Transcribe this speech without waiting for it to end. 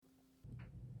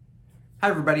Hi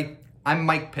everybody, I'm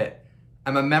Mike Pitt.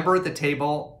 I'm a member at the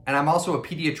table and I'm also a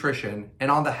pediatrician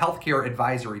and on the healthcare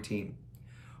advisory team.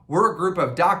 We're a group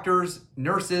of doctors,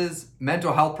 nurses,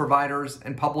 mental health providers,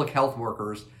 and public health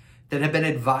workers that have been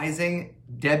advising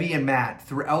Debbie and Matt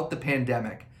throughout the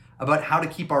pandemic about how to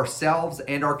keep ourselves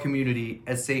and our community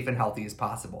as safe and healthy as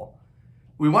possible.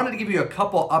 We wanted to give you a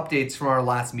couple updates from our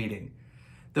last meeting.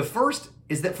 The first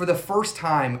is that for the first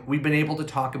time, we've been able to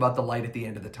talk about the light at the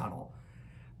end of the tunnel.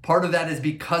 Part of that is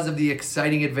because of the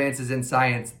exciting advances in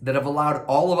science that have allowed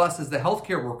all of us as the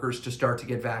healthcare workers to start to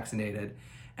get vaccinated.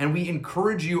 And we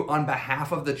encourage you on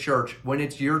behalf of the church when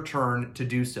it's your turn to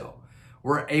do so.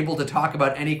 We're able to talk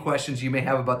about any questions you may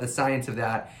have about the science of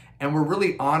that. And we're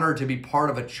really honored to be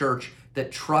part of a church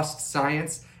that trusts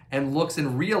science and looks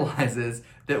and realizes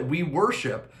that we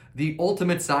worship the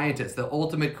ultimate scientist, the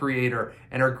ultimate creator,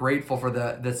 and are grateful for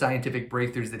the scientific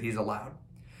breakthroughs that he's allowed.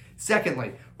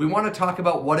 Secondly, we want to talk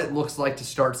about what it looks like to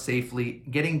start safely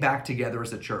getting back together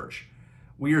as a church.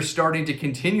 We are starting to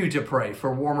continue to pray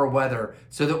for warmer weather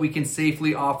so that we can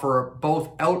safely offer both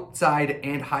outside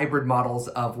and hybrid models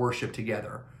of worship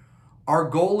together. Our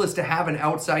goal is to have an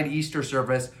outside Easter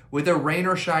service with a rain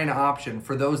or shine option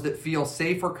for those that feel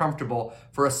safe or comfortable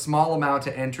for a small amount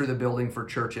to enter the building for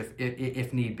church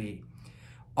if need be.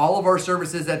 All of our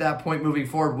services at that point moving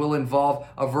forward will involve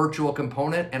a virtual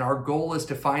component, and our goal is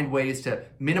to find ways to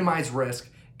minimize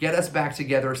risk, get us back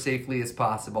together as safely as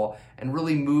possible, and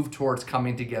really move towards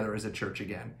coming together as a church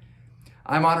again.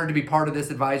 I'm honored to be part of this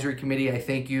advisory committee. I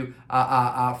thank you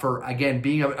for, again,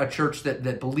 being a church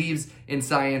that believes in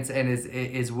science and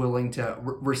is willing to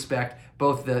respect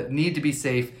both the need to be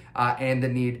safe and the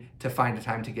need to find a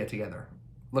time to get together.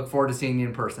 Look forward to seeing you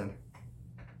in person.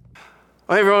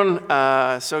 Well, hey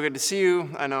everyone, so good to see you.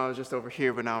 I know I was just over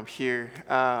here, but now I'm here.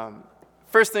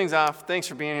 First things off, thanks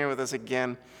for being here with us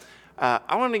again.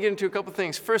 I want to get into a couple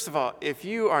things. First of all, if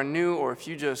you are new or if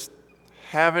you just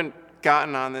haven't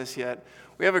gotten on this yet,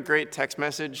 we have a great text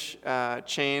message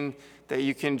chain that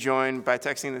you can join by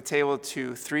texting the table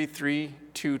to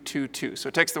 33222. So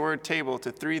text the word table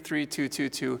to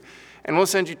 33222, and we'll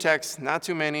send you texts, not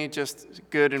too many, just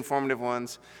good, informative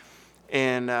ones.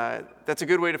 And that's a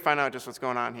good way to find out just what's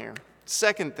going on here.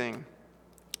 Second thing,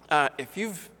 if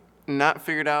you've not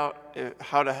figured out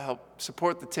how to help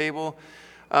support the table,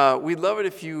 we'd love it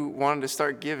if you wanted to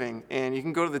start giving. And you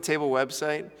can go to the table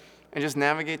website and just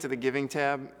navigate to the giving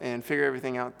tab and figure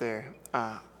everything out there.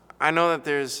 I know that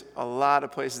there's a lot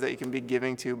of places that you can be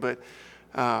giving to, but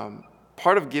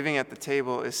part of giving at the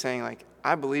table is saying, like,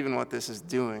 I believe in what this is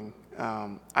doing.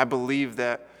 I believe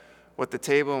that what the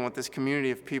table and what this community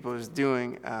of people is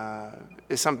doing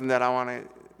is something that I want to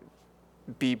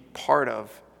be part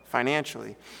of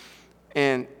financially.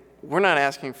 And we're not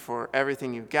asking for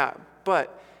everything you've got,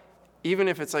 but even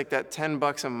if it's like that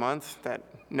 $10 a month, that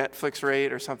Netflix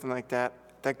rate or something like that,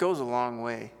 that goes a long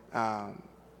way.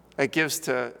 It gives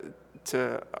to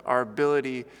our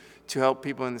ability to help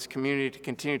people in this community to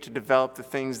continue to develop the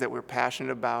things that we're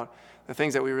passionate about, the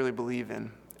things that we really believe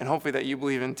in, and hopefully that you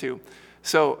believe in too.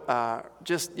 So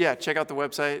check out the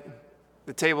website,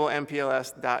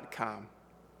 thetablepls.com.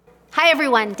 Hi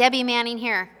everyone, Debbie Manning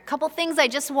here. A couple things I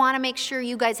just want to make sure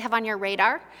you guys have on your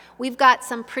radar. We've got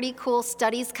some pretty cool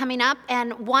studies coming up,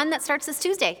 and one that starts this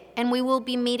Tuesday. And we will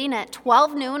be meeting at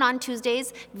 12 noon on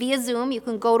Tuesdays via Zoom. You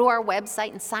can go to our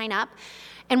website and sign up.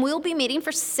 And we'll be meeting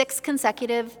for 6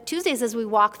 consecutive Tuesdays as we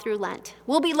walk through Lent.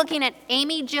 We'll be looking at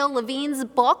Amy Jill Levine's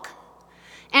book,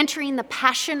 Entering the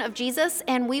Passion of Jesus,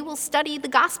 and we will study the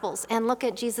Gospels and look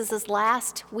at Jesus'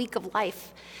 last week of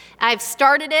life. I've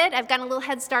started it. I've gotten a little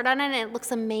head start on it, and it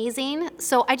looks amazing.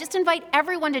 So I just invite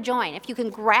everyone to join. If you can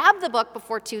grab the book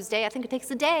before Tuesday, I think it takes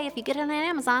a day. If you get it on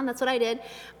Amazon, that's what I did,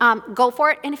 go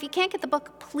for it. And if you can't get the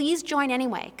book, please join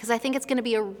anyway, because I think it's going to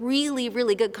be a really,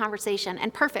 really good conversation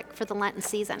and perfect for the Lenten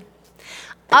season.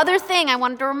 Other thing I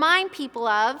wanted to remind people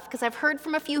of, because I've heard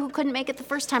from a few who couldn't make it the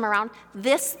first time around,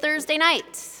 this Thursday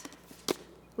night,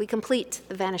 we complete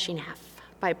The Vanishing Half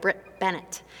by Britt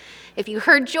Bennett. If you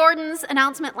heard Jordan's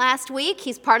announcement last week,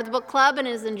 he's part of the book club and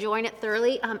is enjoying it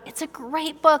thoroughly. It's a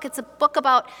great book. It's a book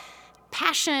about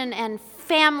passion and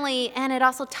family, and it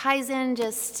also ties in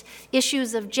just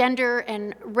issues of gender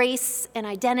and race and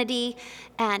identity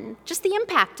and just the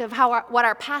impact of what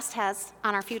our past has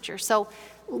on our future. So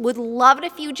would love it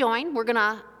if you join.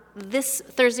 This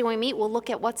Thursday when we meet, we'll look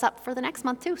at what's up for the next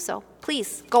month too. So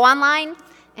please go online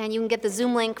and you can get the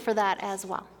Zoom link for that as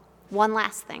well. One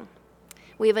last thing.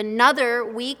 We have another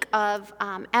week of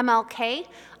MLK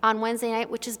on Wednesday night,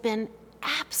 which has been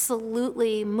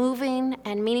absolutely moving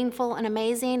and meaningful and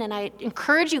amazing, and I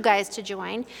encourage you guys to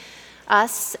join.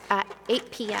 us at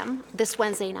 8 p.m. this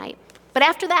Wednesday night. But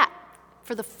after that,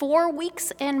 for the 4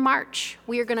 weeks in March,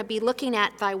 we are going to be looking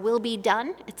at Thy Will Be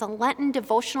Done. It's a Lenten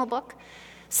devotional book,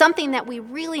 something that we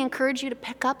really encourage you to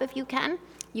pick up if you can.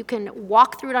 You can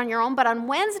walk through it on your own, but on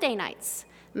Wednesday nights,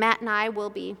 Matt and I will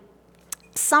be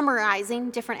summarizing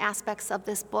different aspects of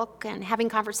this book and having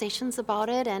conversations about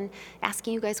it and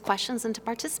asking you guys questions and to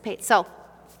participate. So,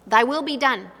 Thy Will Be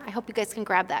Done. I hope you guys can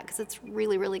grab that because it's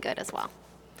really, really good as well.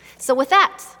 So with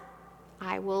that,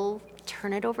 I will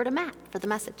turn it over to Matt for the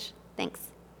message.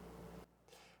 Thanks.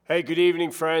 Hey, good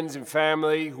evening, friends and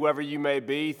family, whoever you may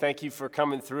be. Thank you for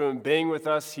coming through and being with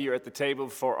us here at the table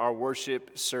for our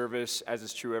worship service, as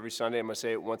is true every Sunday. I'm going to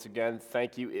say it once again.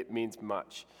 Thank you. It means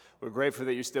much. We're grateful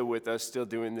that you're still with us, still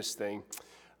doing this thing.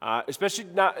 Especially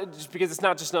not just because it's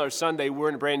not just another Sunday. We're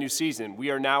in a brand new season. We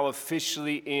are now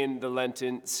officially in the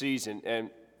Lenten season.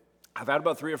 And I've had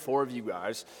about 3 or 4 of you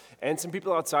guys and some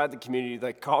people outside the community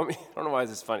like call me. I don't know why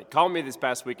this is funny. Call me this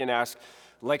past week and ask,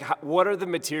 like, what are the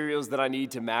materials that I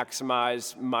need to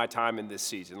maximize my time in this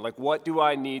season? Like, what do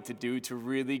I need to do to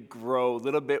really grow a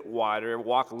little bit wider,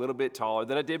 walk a little bit taller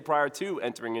than I did prior to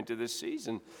entering into this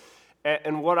season?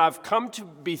 And what I've come to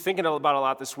be thinking about a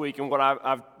lot this week, and what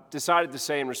I've decided to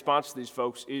say in response to these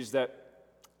folks, is that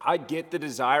I get the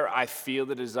desire, I feel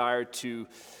the desire to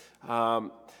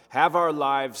have our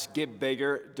lives get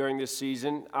bigger during this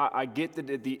season. I get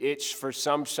the itch for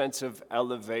some sense of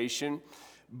elevation.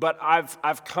 But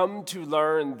I've come to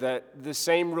learn that the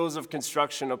same rules of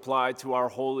construction apply to our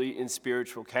holy and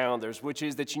spiritual calendars, which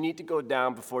is that you need to go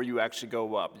down before you actually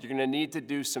go up. You're going to need to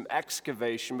do some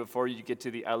excavation before you get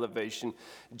to the elevation.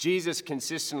 Jesus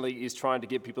consistently is trying to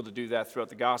get people to do that throughout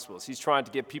the Gospels. He's trying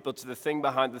to get people to the thing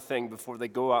behind the thing before they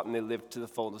go out and they live to the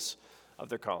fullness of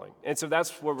their calling. And so that's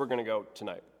where we're going to go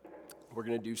tonight. We're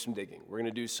going to do some digging. We're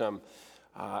going to do some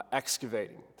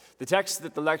excavating. The text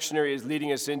that the lectionary is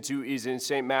leading us into is in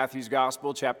St. Matthew's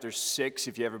Gospel, chapter 6.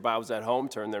 If you have your Bibles at home,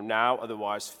 turn there now.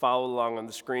 Otherwise, follow along on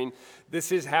the screen.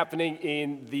 This is happening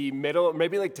in the middle,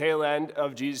 maybe like tail end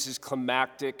of Jesus'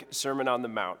 climactic Sermon on the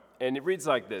Mount. And it reads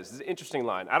like this. It's an interesting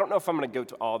line. I don't know if I'm going to go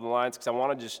to all the lines because I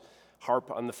want to just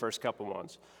harp on the first couple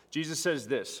ones. Jesus says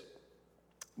this,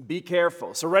 be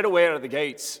careful. So right away out of the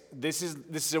gates, this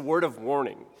is a word of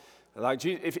warning. Like,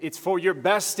 if it's for your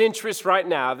best interest right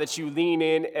now that you lean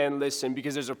in and listen,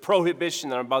 because there's a prohibition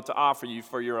that I'm about to offer you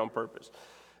for your own purpose.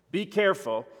 Be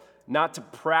careful not to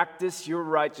practice your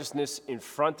righteousness in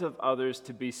front of others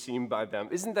to be seen by them.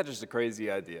 Isn't that just a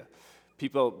crazy idea?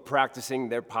 People practicing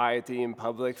their piety in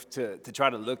public to try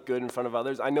to look good in front of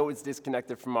others. I know it's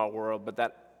disconnected from our world, but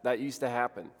that used to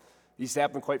happen. It used to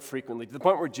happen quite frequently, to the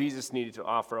point where Jesus needed to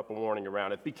offer up a warning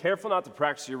around it. Be careful not to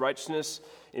practice your righteousness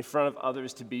in front of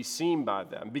others to be seen by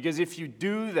them, because if you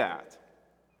do that,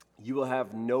 you will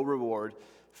have no reward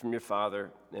from your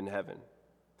Father in heaven.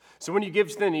 So when you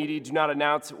give to the needy, do not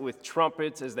announce it with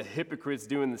trumpets as the hypocrites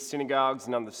do in the synagogues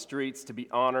and on the streets to be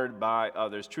honored by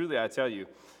others. Truly, I tell you,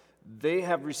 they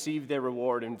have received their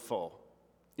reward in full.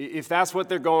 If that's what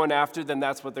they're going after, then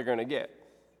that's what they're going to get.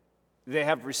 They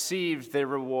have received their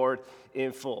reward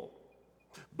in full.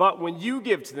 But when you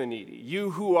give to the needy, you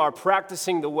who are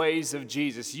practicing the ways of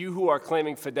Jesus, you who are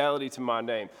claiming fidelity to my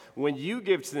name, when you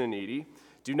give to the needy,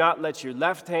 do not let your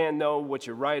left hand know what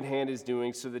your right hand is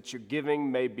doing, so that your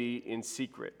giving may be in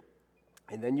secret.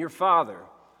 And then your Father,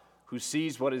 who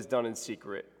sees what is done in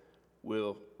secret,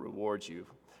 will reward you.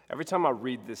 Every time I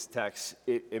read this text,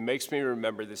 it makes me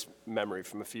remember this memory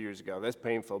from a few years ago. That's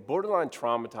painful, borderline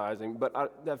traumatizing, but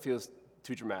that feels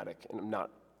too dramatic, and I'm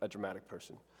not a dramatic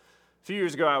person. A few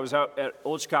years ago, I was out at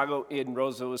Old Chicago in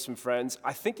Roseville with some friends.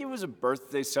 I think it was a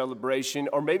birthday celebration,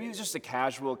 or maybe it was just a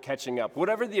casual catching up.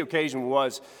 Whatever the occasion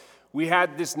was, we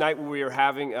had this night where we were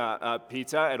having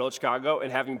pizza at Old Chicago and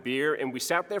having beer, and we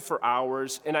sat there for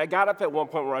hours, and I got up at one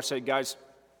point where I said, guys,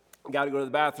 got to go to the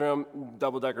bathroom,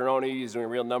 double-deckeroni, he's doing a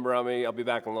real number on me, I'll be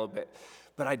back in a little bit.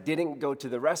 But I didn't go to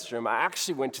the restroom. I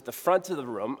actually went to the front of the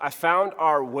room. I found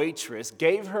our waitress,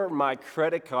 gave her my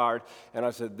credit card, and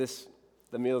I said,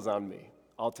 the meal's on me.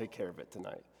 I'll take care of it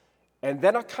tonight. And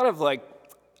then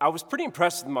I was pretty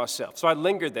impressed with myself. So I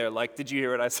lingered there, like, did you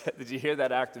hear what I said? Did you hear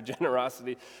that act of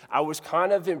generosity? I was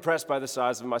kind of impressed by the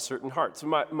size of my certain heart. So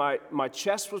my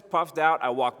chest was puffed out. I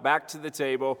walked back to the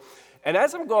table. And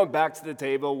as I'm going back to the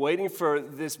table, waiting for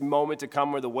this moment to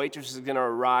come where the waitress is going to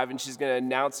arrive and she's going to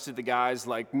announce to the guys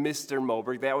like Mr.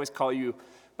 Moberg, they always call you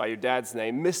by your dad's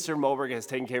name, Mr. Moberg has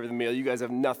taken care of the meal, you guys have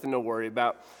nothing to worry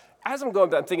about. As I'm going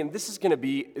back, I'm thinking, this is going to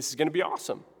be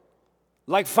awesome.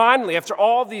 Like finally, after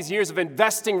all these years of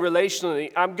investing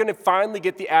relationally, I'm going to finally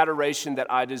get the adoration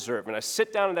that I deserve. And I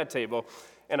sit down at that table,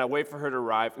 and I wait for her to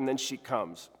arrive, and then she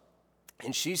comes.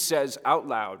 And she says out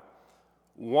loud,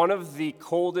 one of the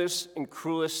coldest and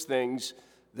cruelest things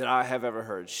that I have ever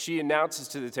heard. She announces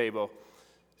to the table,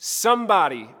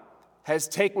 somebody has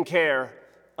taken care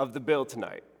of the bill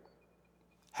tonight.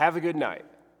 Have a good night.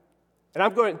 And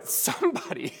I'm going,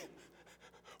 somebody?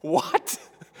 What?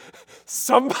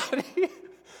 Somebody?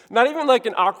 Not even like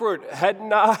an awkward head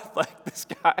nod like this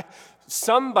guy.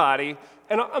 Somebody.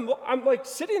 And I'm like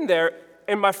sitting there,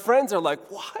 and my friends are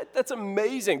like, what? That's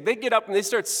amazing. They get up and they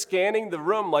start scanning the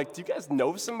room like, do you guys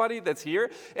know somebody that's here?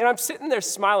 And I'm sitting there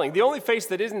smiling, the only face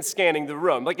that isn't scanning the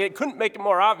room. Like, it couldn't make it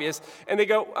more obvious. And they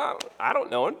go, oh, I don't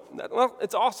know him. Well,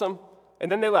 it's awesome.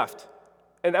 And then they left.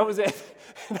 And that was it.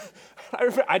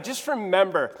 I just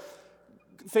remember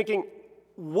thinking,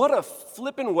 what a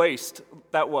flippin' waste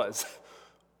that was.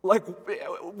 Like,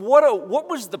 what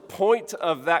was the point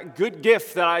of that good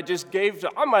gift that I just gave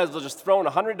to? I might as well just thrown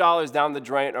 $100 down the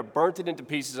drain or burnt it into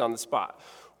pieces on the spot.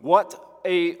 What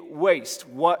a waste.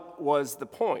 What was the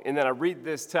point? And then I read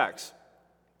this text,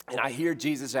 and I hear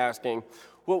Jesus asking,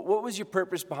 well, what was your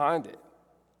purpose behind it?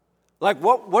 Like,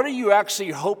 what are you actually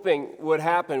hoping would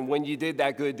happen when you did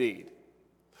that good deed?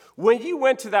 When you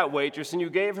went to that waitress and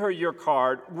you gave her your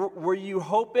card, were you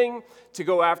hoping to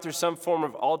go after some form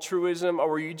of altruism, or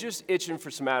were you just itching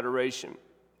for some adoration?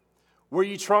 Were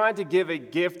you trying to give a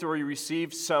gift or you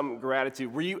received some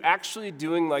gratitude? Were you actually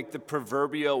doing like the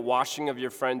proverbial washing of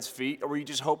your friend's feet, or were you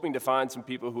just hoping to find some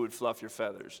people who would fluff your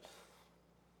feathers?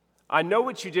 I know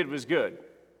what you did was good,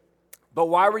 but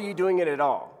why were you doing it at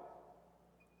all?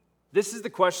 This is the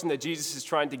question that Jesus is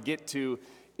trying to get to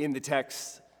in the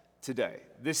text today.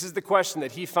 This is the question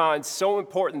that he finds so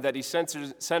important that he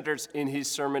centers in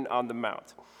his Sermon on the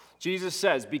Mount. Jesus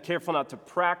says, be careful not to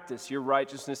practice your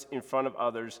righteousness in front of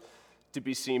others to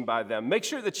be seen by them. Make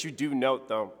sure that you do note,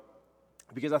 though,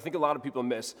 because I think a lot of people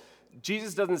miss,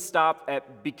 Jesus doesn't stop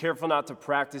at be careful not to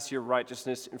practice your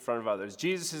righteousness in front of others.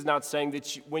 Jesus is not saying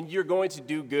that when you're going to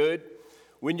do good,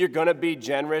 when you're going to be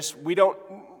generous,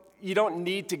 you don't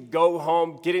need to go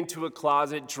home, get into a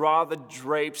closet, draw the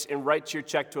drapes, and write your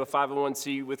check to a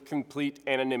 501c with complete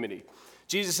anonymity.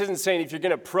 Jesus isn't saying if you're going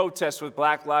to protest with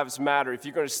Black Lives Matter, if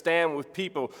you're going to stand with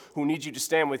people who need you to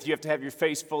stand with, you have to have your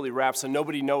face fully wrapped so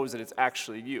nobody knows that it's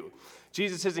actually you.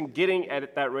 Jesus isn't getting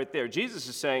at that right there. Jesus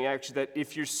is saying actually that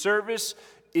if your service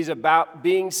is about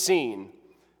being seen,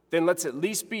 then let's at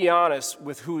least be honest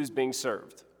with who is being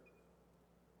served.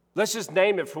 Let's just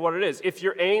name it for what it is. If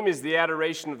your aim is the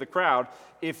adoration of the crowd,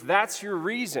 if that's your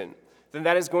reason, then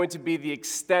that is going to be the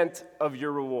extent of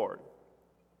your reward.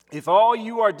 If all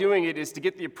you are doing it is to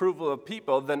get the approval of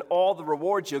people, then all the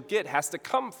rewards you'll get has to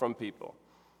come from people.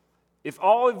 If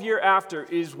all of you're after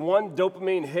is one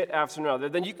dopamine hit after another,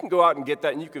 then you can go out and get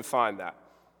that and you can find that.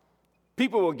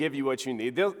 People will give you what you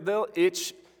need. They'll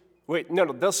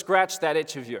scratch that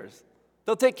itch of yours.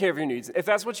 They'll take care of your needs if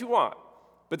that's what you want,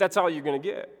 but that's all you're going to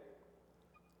get.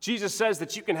 Jesus says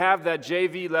that you can have that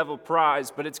JV level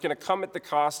prize, but it's going to come at the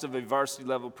cost of a varsity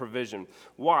level provision.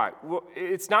 Why? Well,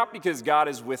 it's not because God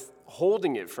is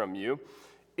withholding it from you.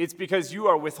 It's because you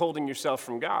are withholding yourself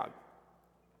from God.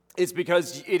 It's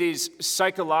because it is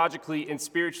psychologically and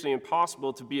spiritually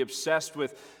impossible to be obsessed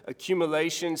with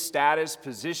accumulation, status,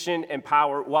 position, and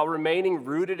power while remaining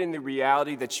rooted in the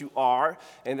reality that you are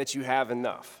and that you have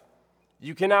enough.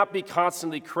 You cannot be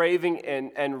constantly craving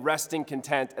and resting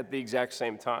content at the exact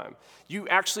same time. You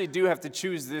actually do have to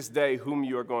choose this day whom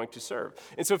you are going to serve.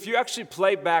 And so if you actually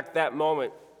play back that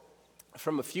moment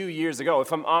from a few years ago,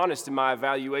 if I'm honest in my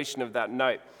evaluation of that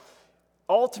night,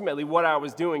 ultimately what I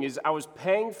was doing is I was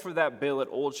paying for that bill at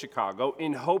Old Chicago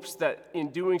in hopes that in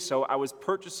doing so I was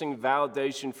purchasing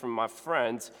validation from my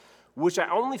friends, which I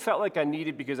only felt like I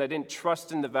needed because I didn't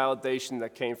trust in the validation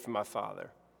that came from my Father.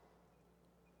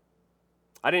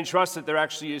 I didn't trust that there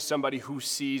actually is somebody who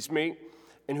sees me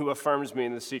and who affirms me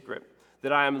in the secret,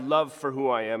 that I am loved for who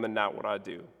I am and not what I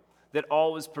do, that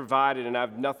all is provided and I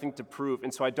have nothing to prove,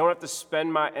 and so I don't have to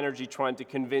spend my energy trying to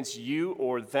convince you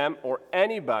or them or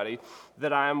anybody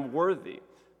that I am worthy,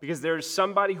 because there is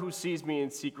somebody who sees me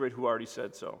in secret who already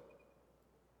said so.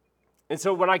 And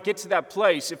so when I get to that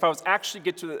place, if I was actually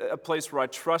get to a place where I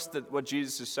trust that what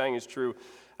Jesus is saying is true,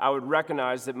 I would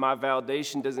recognize that my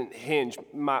validation doesn't hinge,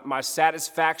 my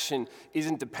satisfaction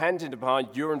isn't dependent upon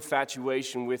your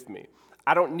infatuation with me.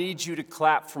 I don't need you to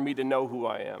clap for me to know who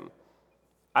I am.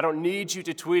 I don't need you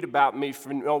to tweet about me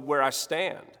to know where I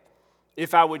stand.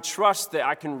 If I would trust that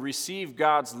I can receive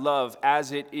God's love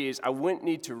as it is, I wouldn't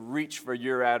need to reach for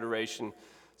your adoration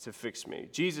to fix me.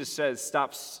 Jesus says,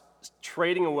 stop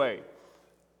trading away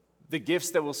the gifts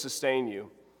that will sustain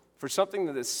you for something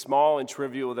that is small and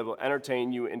trivial that will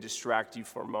entertain you and distract you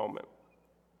for a moment.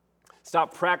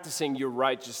 Stop practicing your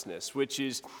righteousness, which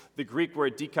is the Greek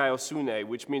word dikaiosune,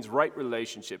 which means right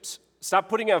relationships. Stop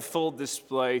putting on full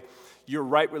display your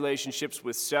right relationships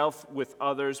with self, with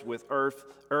others, with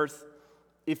earth.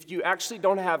 If you actually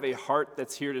don't have a heart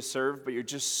that's here to serve, but you're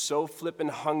just so flippin'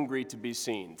 hungry to be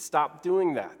seen, stop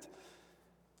doing that.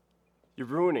 You're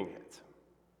ruining it.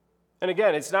 And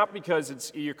again, it's not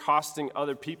because you're costing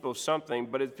other people something,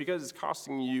 but it's because it's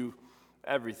costing you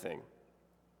everything.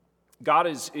 God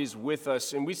is with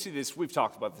us, and we see this, we've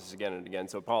talked about this again and again,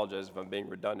 so apologize if I'm being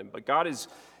redundant, but God is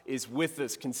with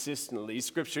us consistently.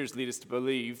 Scriptures lead us to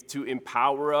believe, to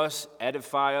empower us,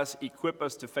 edify us, equip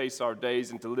us to face our days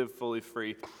and to live fully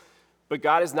free. But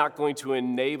God is not going to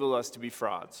enable us to be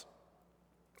frauds.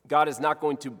 God is not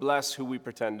going to bless who we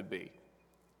pretend to be.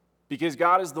 Because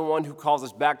God is the one who calls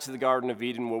us back to the Garden of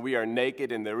Eden where we are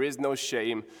naked and there is no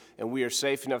shame and we are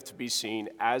safe enough to be seen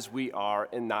as we are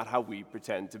and not how we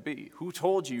pretend to be. Who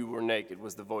told you were naked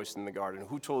was the voice in the garden.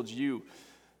 Who told you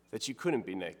that you couldn't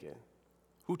be naked?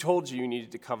 Who told you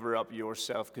needed to cover up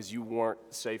yourself because you weren't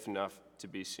safe enough to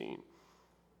be seen?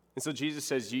 And so Jesus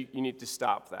says you need to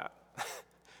stop that.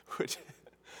 Which,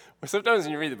 sometimes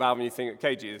when you read the Bible and you think,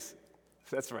 okay, Jesus,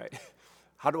 that's right.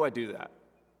 How do I do that?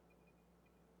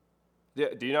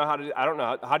 Do you know how to, I don't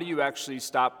know, how do you actually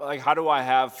stop, like how do I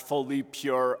have fully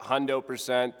pure,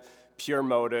 100% pure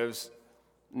motives,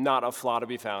 not a flaw to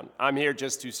be found? I'm here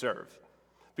just to serve.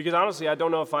 Because honestly, I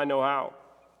don't know if I know how.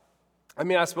 I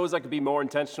mean, I suppose I could be more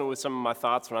intentional with some of my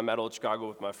thoughts when I'm at Old Chicago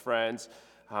with my friends.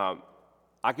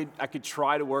 I could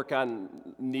try to work on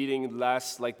needing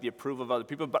less, like the approval of other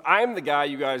people, but I'm the guy,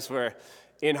 you guys, where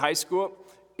in high school,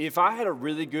 if I had a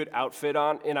really good outfit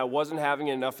on and I wasn't having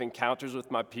enough encounters with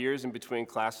my peers in between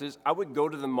classes, I would go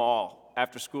to the mall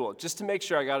after school just to make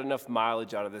sure I got enough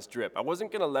mileage out of this drip. I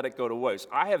wasn't going to let it go to waste.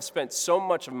 I have spent so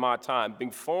much of my time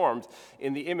being formed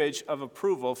in the image of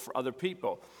approval for other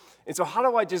people. And so how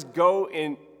do I just go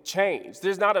and change?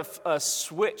 There's not a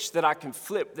switch that I can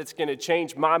flip that's going to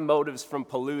change my motives from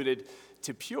polluted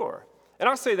to pure. And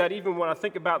I'll say that even when I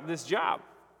think about this job.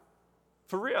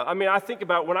 For real. I mean, I think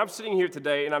about when I'm sitting here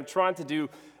today and I'm trying to do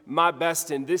my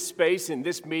best in this space, in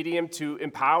this medium, to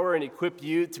empower and equip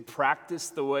you to practice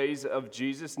the ways of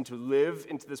Jesus and to live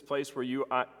into this place where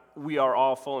we are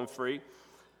all full and free.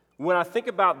 When I think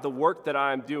about the work that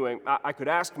I'm doing, I could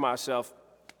ask myself,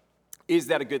 is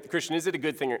that a good, Christian, is it a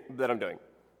good thing that I'm doing?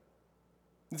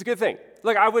 It's a good thing.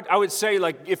 Like I would say,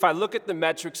 like, if I look at the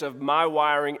metrics of my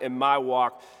wiring and my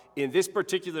walk, in this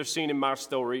particular scene in my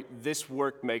story, this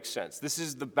work makes sense. This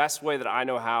is the best way that I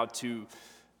know how to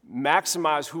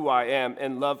maximize who I am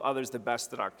and love others the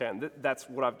best that I can. That's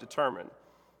what I've determined.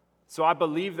 So I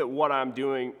believe that what I'm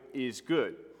doing is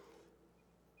good.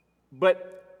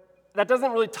 But that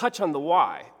doesn't really touch on the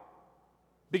why.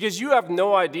 Because you have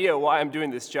no idea why I'm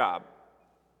doing this job.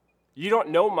 You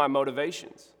don't know my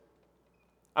motivations.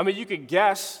 I mean, you could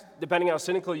guess, depending how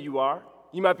cynical you are.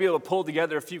 You might be able to pull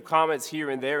together a few comments here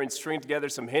and there and string together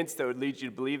some hints that would lead you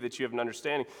to believe that you have an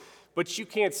understanding. But you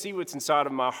can't see what's inside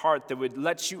of my heart that would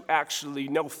let you actually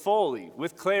know fully,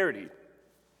 with clarity,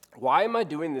 why am I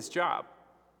doing this job?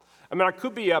 I mean, I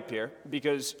could be up here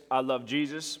because I love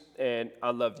Jesus and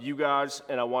I love you guys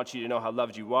and I want you to know how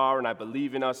loved you are and I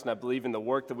believe in us and I believe in the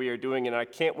work that we are doing and I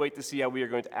can't wait to see how we are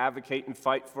going to advocate and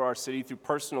fight for our city through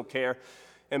personal care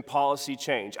and policy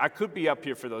change. I could be up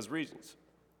here for those reasons.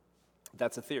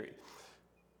 That's a theory.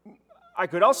 I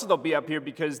could also, though, be up here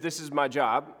because this is my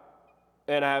job,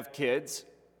 and I have kids,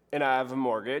 and I have a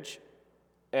mortgage,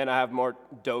 and I have more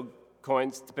Doge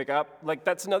coins to pick up. Like,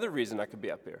 that's another reason I could be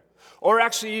up here. Or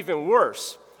actually, even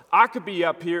worse, I could be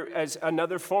up here as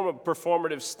another form of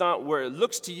performative stunt where it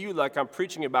looks to you like I'm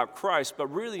preaching about Christ, but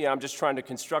really I'm just trying to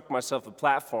construct myself a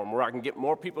platform where I can get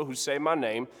more people who say my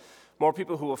name, more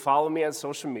people who will follow me on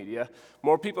social media,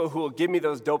 more people who will give me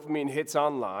those dopamine hits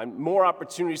online, more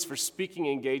opportunities for speaking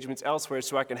engagements elsewhere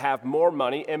so I can have more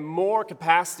money and more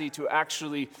capacity to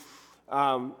actually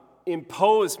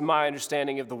impose my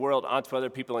understanding of the world onto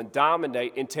other people and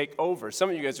dominate and take over.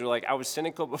 Some of you guys are like, I was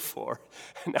cynical before,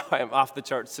 and now I am off the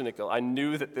chart cynical. I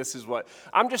knew that this is what,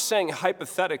 I'm just saying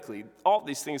hypothetically, all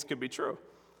these things could be true.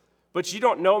 But you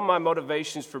don't know my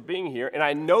motivations for being here, and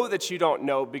I know that you don't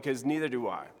know because neither do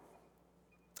I.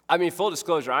 I mean, full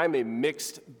disclosure, I am a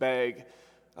mixed bag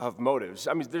of motives.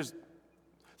 I mean,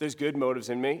 there's good motives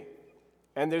in me,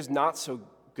 and there's not so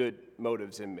good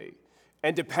motives in me.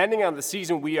 And depending on the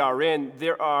season we are in,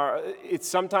 it's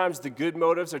sometimes the good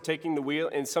motives are taking the wheel,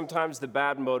 and sometimes the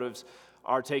bad motives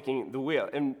are taking the wheel.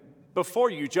 And before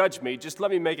you judge me, just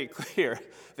let me make it clear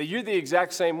that you're the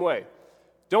exact same way.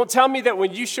 Don't tell me that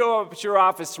when you show up at your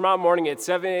office tomorrow morning at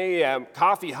 7 a.m.,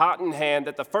 coffee hot in hand,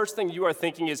 that the first thing you are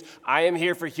thinking is, I am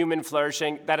here for human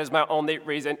flourishing. That is my only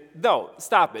reason. No,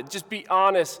 stop it. Just be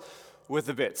honest with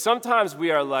a bit. Sometimes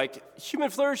we are like, human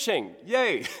flourishing,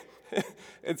 yay.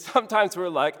 And sometimes we're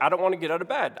like, I don't want to get out of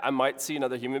bed. I might see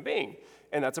another human being,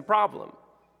 and that's a problem.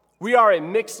 We are a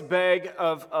mixed bag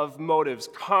of motives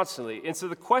constantly. And so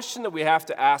the question that we have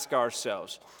to ask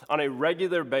ourselves on a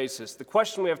regular basis, the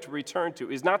question we have to return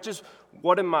to is not just,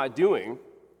 what am I doing,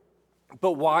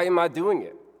 but why am I doing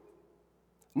it?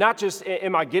 Not just,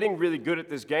 am I getting really good at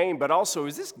this game, but also,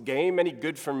 is this game any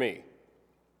good for me?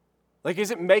 Like,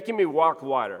 is it making me walk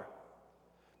wider?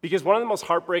 Because one of the most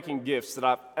heartbreaking gifts that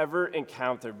I've ever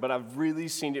encountered, but I've really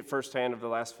seen it firsthand over the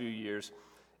last few years,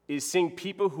 is seeing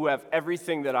people who have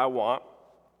everything that I want,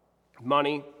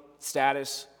 money,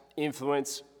 status,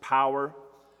 influence, power,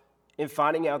 and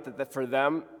finding out that for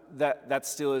them, that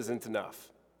still isn't enough.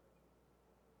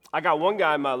 I got one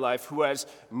guy in my life who has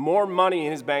more money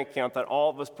in his bank account than all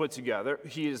of us put together.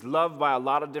 He is loved by a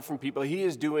lot of different people. He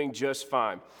is doing just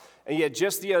fine. And yet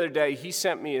just the other day, he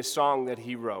sent me a song that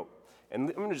he wrote. And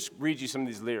I'm going to just read you some of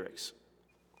these lyrics.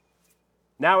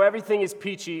 Now everything is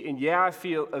peachy, and yeah, I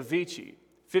feel Avicii.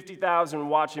 50,000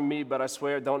 watching me, but I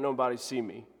swear don't nobody see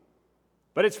me.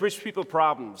 But it's rich people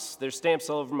problems. There's stamps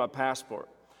all over my passport.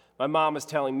 My mom is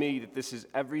telling me that this is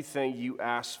everything you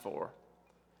asked for.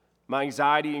 My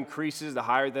anxiety increases the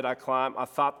higher that I climb. I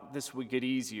thought this would get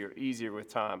easier with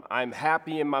time. I'm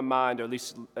happy in my mind, or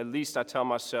at least I tell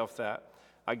myself that.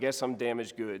 I guess I'm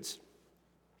damaged goods,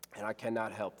 and I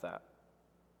cannot help that.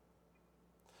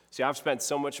 See, I've spent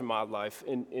so much of my life,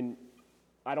 and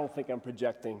I don't think I'm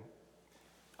projecting.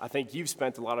 I think you've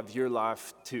spent a lot of your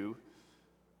life, too,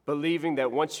 believing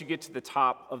that once you get to the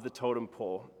top of the totem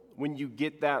pole, when you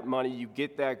get that money, you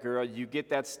get that girl, you get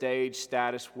that stage,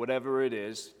 status, whatever it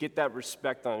is, get that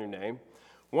respect on your name,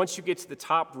 once you get to the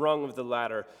top rung of the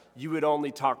ladder, you would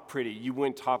only talk pretty. You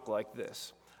wouldn't talk like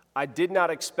this. I did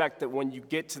not expect that when you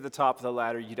get to the top of the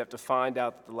ladder, you'd have to find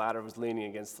out that the ladder was leaning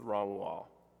against the wrong wall.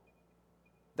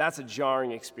 That's a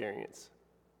jarring experience.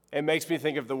 It makes me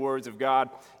think of the words of God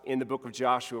in the book of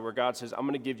Joshua, where God says, I'm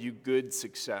going to give you good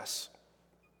success,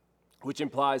 which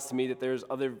implies to me that there's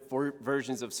other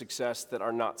versions of success that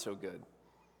are not so good.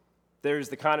 There's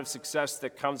the kind of success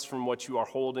that comes from what you are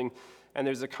holding, and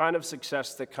there's the kind of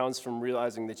success that comes from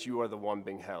realizing that you are the one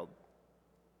being held.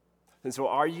 And so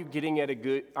are you getting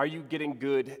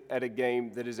good at a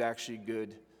game that is actually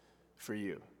good for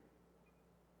you?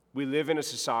 We live in a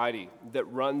society that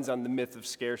runs on the myth of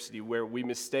scarcity, where we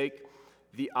mistake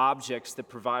the objects that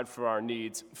provide for our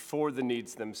needs for the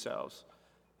needs themselves.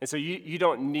 And so you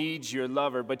don't need your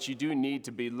lover, but you do need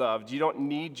to be loved. You don't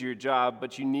need your job,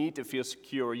 but you need to feel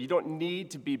secure. You don't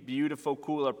need to be beautiful,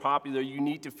 cool, or popular. You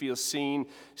need to feel seen,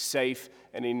 safe,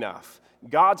 and enough.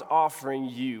 God's offering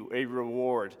you a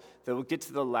reward that will get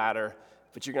to the latter,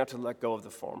 but you're going to have to let go of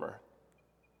the former.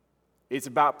 It's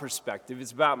about perspective.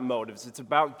 It's about motives. It's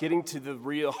about getting to the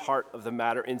real heart of the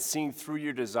matter and seeing through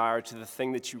your desire to the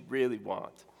thing that you really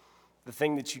want, the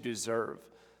thing that you deserve,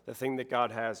 the thing that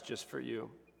God has just for you.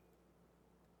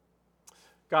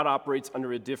 God operates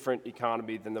under a different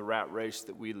economy than the rat race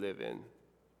that we live in,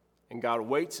 and God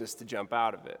waits us to jump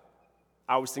out of it.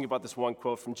 I always think about this one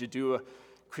quote from Jadua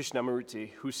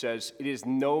Krishnamurti, who says, "It is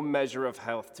no measure of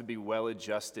health to be well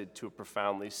adjusted to a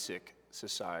profoundly sick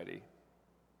society."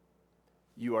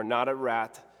 You are not a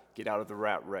rat. Get out of the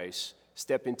rat race.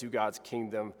 Step into God's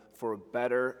kingdom for a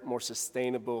better, more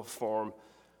sustainable form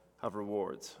of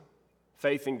rewards.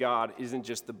 Faith in God isn't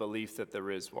just the belief that there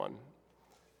is one.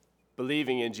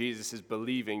 Believing in Jesus is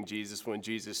believing Jesus when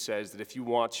Jesus says that if you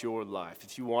want your life,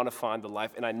 if you want to find the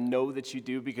life, and I know that you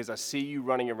do because I see you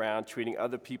running around treating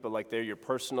other people like they're your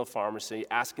personal pharmacy,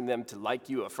 asking them to like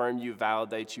you, affirm you,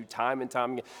 validate you time and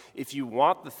time again. If you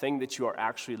want the thing that you are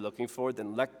actually looking for,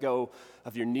 then let go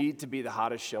of your need to be the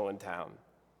hottest show in town.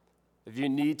 If you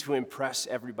need to impress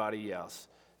everybody else,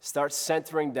 start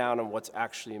centering down on what's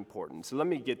actually important. So let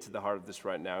me get to the heart of this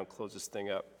right now and close this thing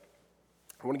up.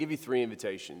 I want to give you 3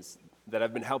 invitations that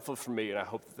have been helpful for me, and I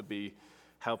hope that they'll be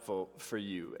helpful for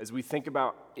you. As we think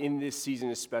about in this season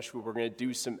especially, we're going to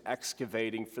do some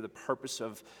excavating for the purpose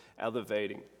of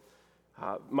elevating.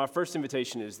 My first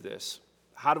invitation is this.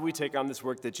 How do we take on this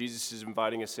work that Jesus is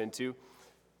inviting us into?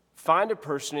 Find a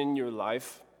person in your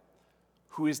life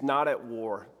who is not at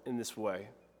war in this way,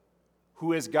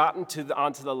 who has gotten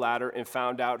onto the ladder and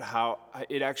found out how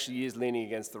it actually is leaning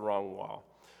against the wrong wall,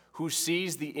 who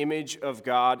sees the image of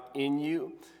God in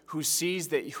you, who sees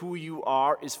that who you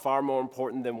are is far more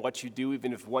important than what you do,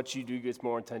 even if what you do gets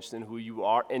more attention than who you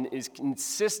are, and is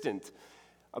consistent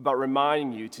about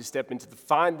reminding you to step into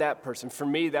find that person. For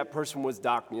me, that person was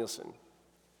Doc Nielsen.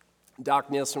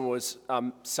 Doc Nielsen was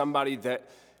somebody that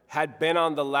had been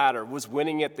on the ladder, was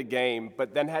winning at the game,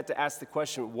 but then had to ask the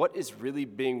question, what is really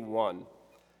being won?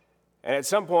 And at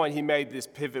some point, he made this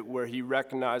pivot where he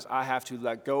recognized, I have to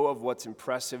let go of what's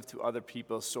impressive to other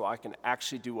people so I can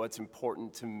actually do what's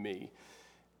important to me.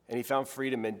 And he found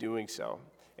freedom in doing so.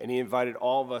 And he invited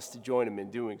all of us to join him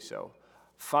in doing so.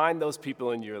 Find those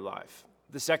people in your life.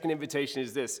 The second invitation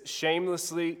is this: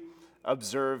 shamelessly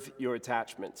observe your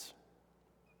attachments.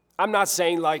 I'm not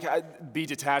saying be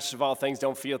detached of all things,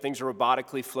 don't feel things,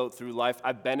 robotically float through life.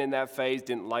 I've been in that phase,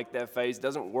 didn't like that phase.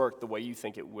 Doesn't work the way you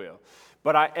think it will.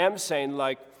 But I am saying,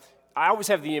 I always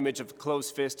have the image of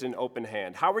closed fist and open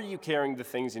hand. How are you carrying the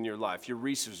things in your life, your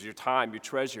resources, your time, your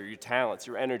treasure, your talents,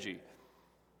 your energy?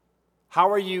 How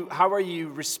are you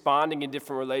responding in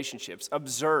different relationships?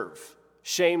 Observe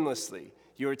shamelessly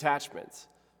your attachments.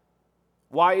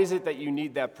 Why is it that you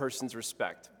need that person's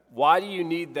respect? Why do you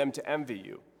need them to envy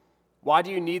you? Why do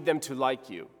you need them to like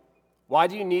you? Why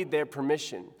do you need their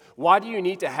permission? Why do you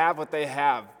need to have what they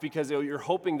have? Because you're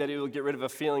hoping that it will get rid of a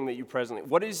feeling that you presently.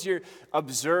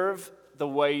 Observe the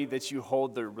way that you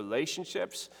hold the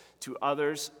relationships to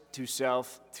others, to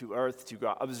self, to earth, to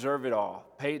God. Observe it all.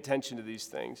 Pay attention to these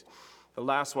things. The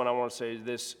last one I want to say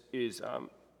is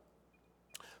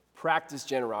practice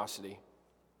generosity.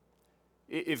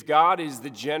 If God is the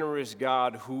generous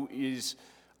God who is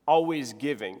always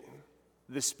giving,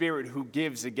 the Spirit who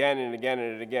gives again and again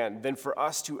and again, then for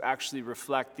us to actually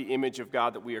reflect the image of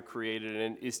God that we are created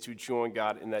in is to join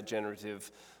God in that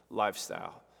generative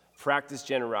lifestyle. Practice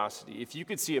generosity. If you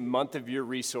could see a month of your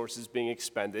resources being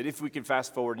expended, if we could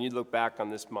fast forward and you look back on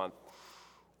this month,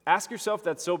 ask yourself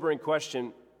that sobering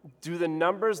question: do the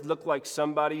numbers look like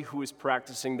somebody who is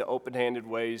practicing the open-handed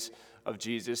ways of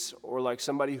Jesus, or like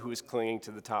somebody who is clinging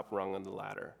to the top rung on the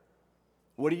ladder?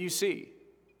 What do you see?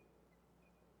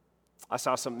 I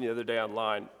saw something the other day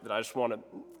online that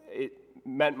it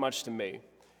meant much to me.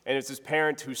 And it's this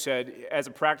parent who said, as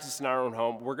a practice in our own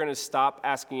home, we're going to stop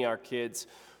asking our kids,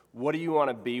 what do you want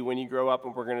to be when you grow up?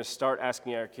 And we're going to start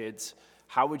asking our kids,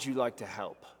 how would you like to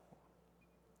help?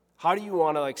 How do you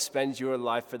want to spend your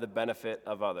life for the benefit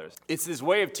of others? It's this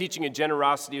way of teaching a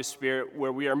generosity of spirit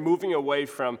where we are moving away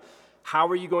from how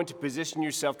are you going to position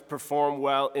yourself to perform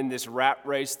well in this rat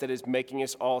race that is making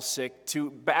us all sick,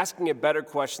 to asking a better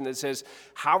question that says,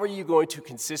 how are you going to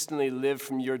consistently live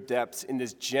from your depths in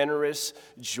this generous,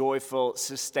 joyful,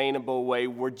 sustainable way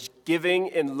where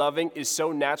giving and loving is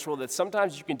so natural that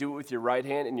sometimes you can do it with your right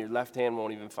hand and your left hand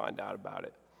won't even find out about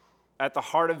it. At the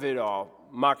heart of it all,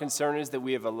 my concern is that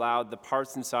we have allowed the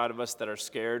parts inside of us that are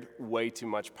scared way too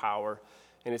much power,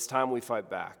 and it's time we fight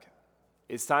back.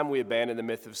 It's time we abandon the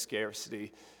myth of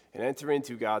scarcity and enter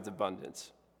into God's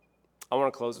abundance. I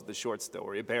want to close with a short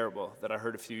story, a parable that I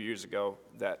heard a few years ago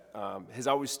that has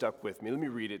always stuck with me. Let me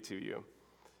read it to you.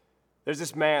 There's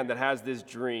this man that has this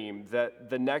dream that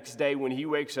the next day when he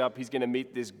wakes up, he's going to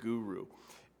meet this guru.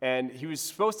 And he was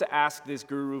supposed to ask this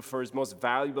guru for his most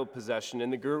valuable possession,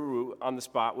 and the guru on the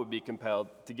spot would be compelled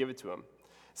to give it to him.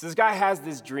 So this guy has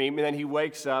this dream, and then he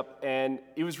wakes up, and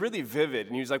it was really vivid.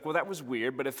 And he was like, well, that was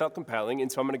weird, but it felt compelling, and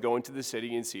so I'm going to go into the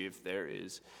city and see if there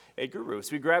is a guru.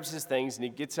 So he grabs his things, and he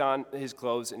gets on his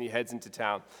clothes, and he heads into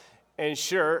town. And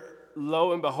sure,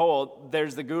 lo and behold,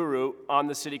 there's the guru on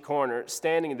the city corner,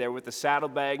 standing there with the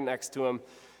saddlebag next to him,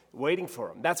 waiting for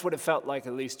him. That's what it felt like,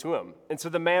 at least to him. And so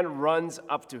the man runs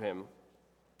up to him,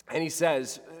 and he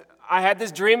says, I had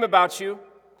this dream about you.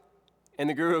 And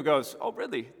the guru goes, oh,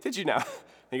 really? Did you now?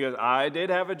 He goes, I did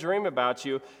have a dream about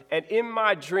you, and in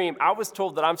my dream, I was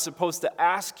told that I'm supposed to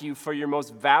ask you for your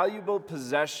most valuable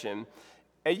possession,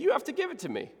 and you have to give it to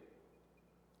me.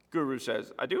 Guru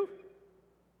says, I do?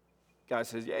 Guy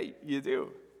says, yeah, you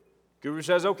do. Guru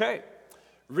says, okay.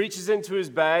 Reaches into his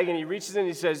bag, and he reaches in and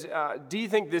he says, do you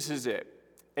think this is it?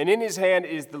 And in his hand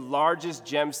is the largest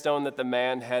gemstone that the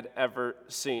man had ever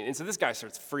seen. And so this guy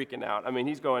starts freaking out. I mean,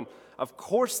 he's going, of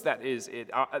course that is it.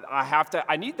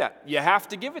 I need that. You have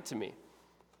to give it to me.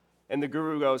 And the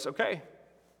guru goes, okay,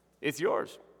 it's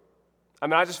yours. I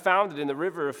mean, I just found it in the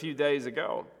river a few days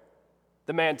ago.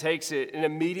 The man takes it, and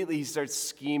immediately he starts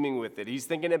scheming with it. He's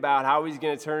thinking about how he's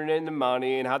going to turn it into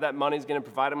money, and how that money is going to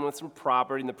provide him with some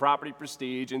property, and the property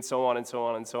prestige, and so on, and so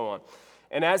on, and so on.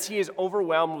 And as he is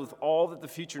overwhelmed with all that the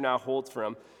future now holds for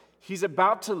him, he's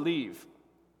about to leave.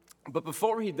 But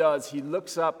before he does, he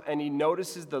looks up and he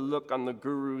notices the look on the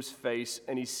guru's face,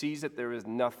 and he sees that there is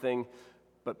nothing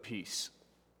but peace,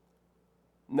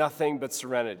 nothing but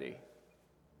serenity.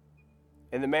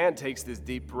 And the man takes this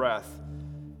deep breath,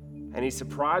 and he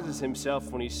surprises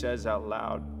himself when he says out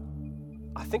loud,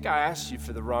 "I think I asked you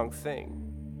for the wrong thing."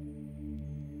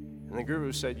 And the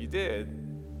guru said, "You did?"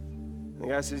 And the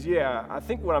guy says, "Yeah, I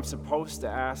think what I'm supposed to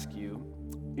ask you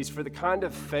is for the kind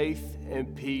of faith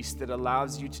and peace that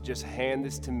allows you to just hand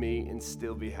this to me and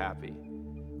still be happy.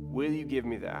 Will you give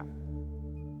me that?"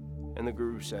 And the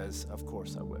guru says, "Of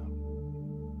course I will."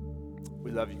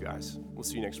 We love you guys. We'll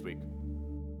see you next week.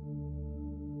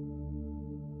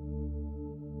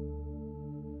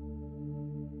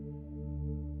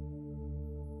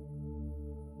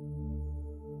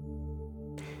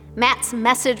 Matt's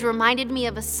message reminded me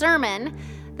of a sermon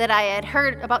that I had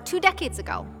heard about 2 decades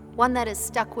ago, one that has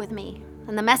stuck with me.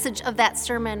 And the message of that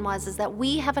sermon is that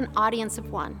we have an audience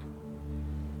of one,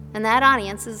 and that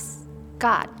audience is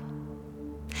God.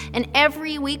 And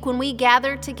every week when we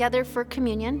gather together for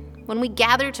communion, when we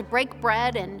gather to break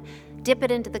bread and dip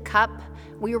it into the cup,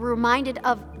 we are reminded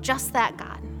of just that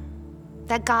God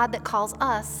that calls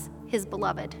us his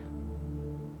beloved.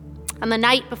 On the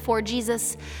night before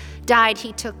Jesus died,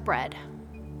 he took bread.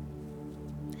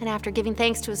 And after giving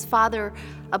thanks to his Father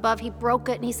above, he broke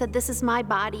it and he said, "This is my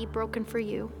body broken for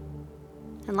you."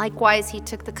 And likewise, he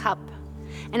took the cup.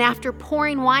 And after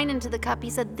pouring wine into the cup, he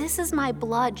said, "This is my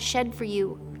blood shed for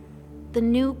you, the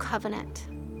new covenant.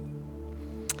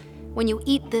 When you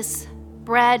eat this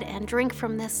bread and drink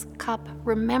from this cup,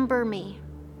 remember me."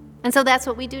 And so that's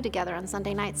what we do together on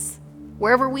Sunday nights.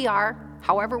 Wherever we are,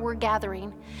 however we're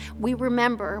gathering, we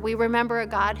remember a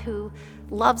God who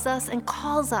loves us and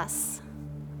calls us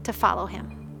to follow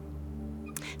him.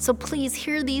 So please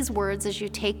hear these words as you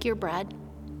take your bread.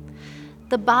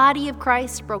 The body of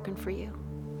Christ broken for you,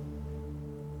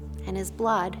 and his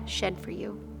blood shed for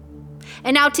you.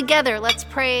 And now together, let's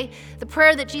pray the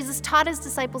prayer that Jesus taught his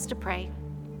disciples to pray.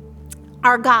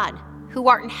 Our God, who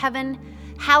art in heaven,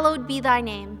 hallowed be thy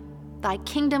name. Thy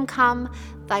kingdom come,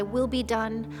 thy will be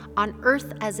done on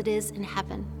earth as it is in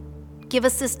heaven. Give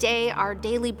us this day our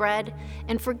daily bread,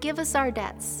 and forgive us our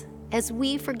debts as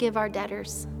we forgive our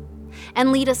debtors.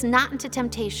 And lead us not into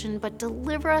temptation, but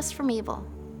deliver us from evil.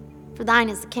 For thine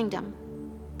is the kingdom,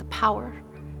 the power,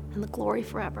 and the glory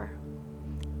forever.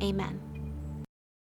 Amen.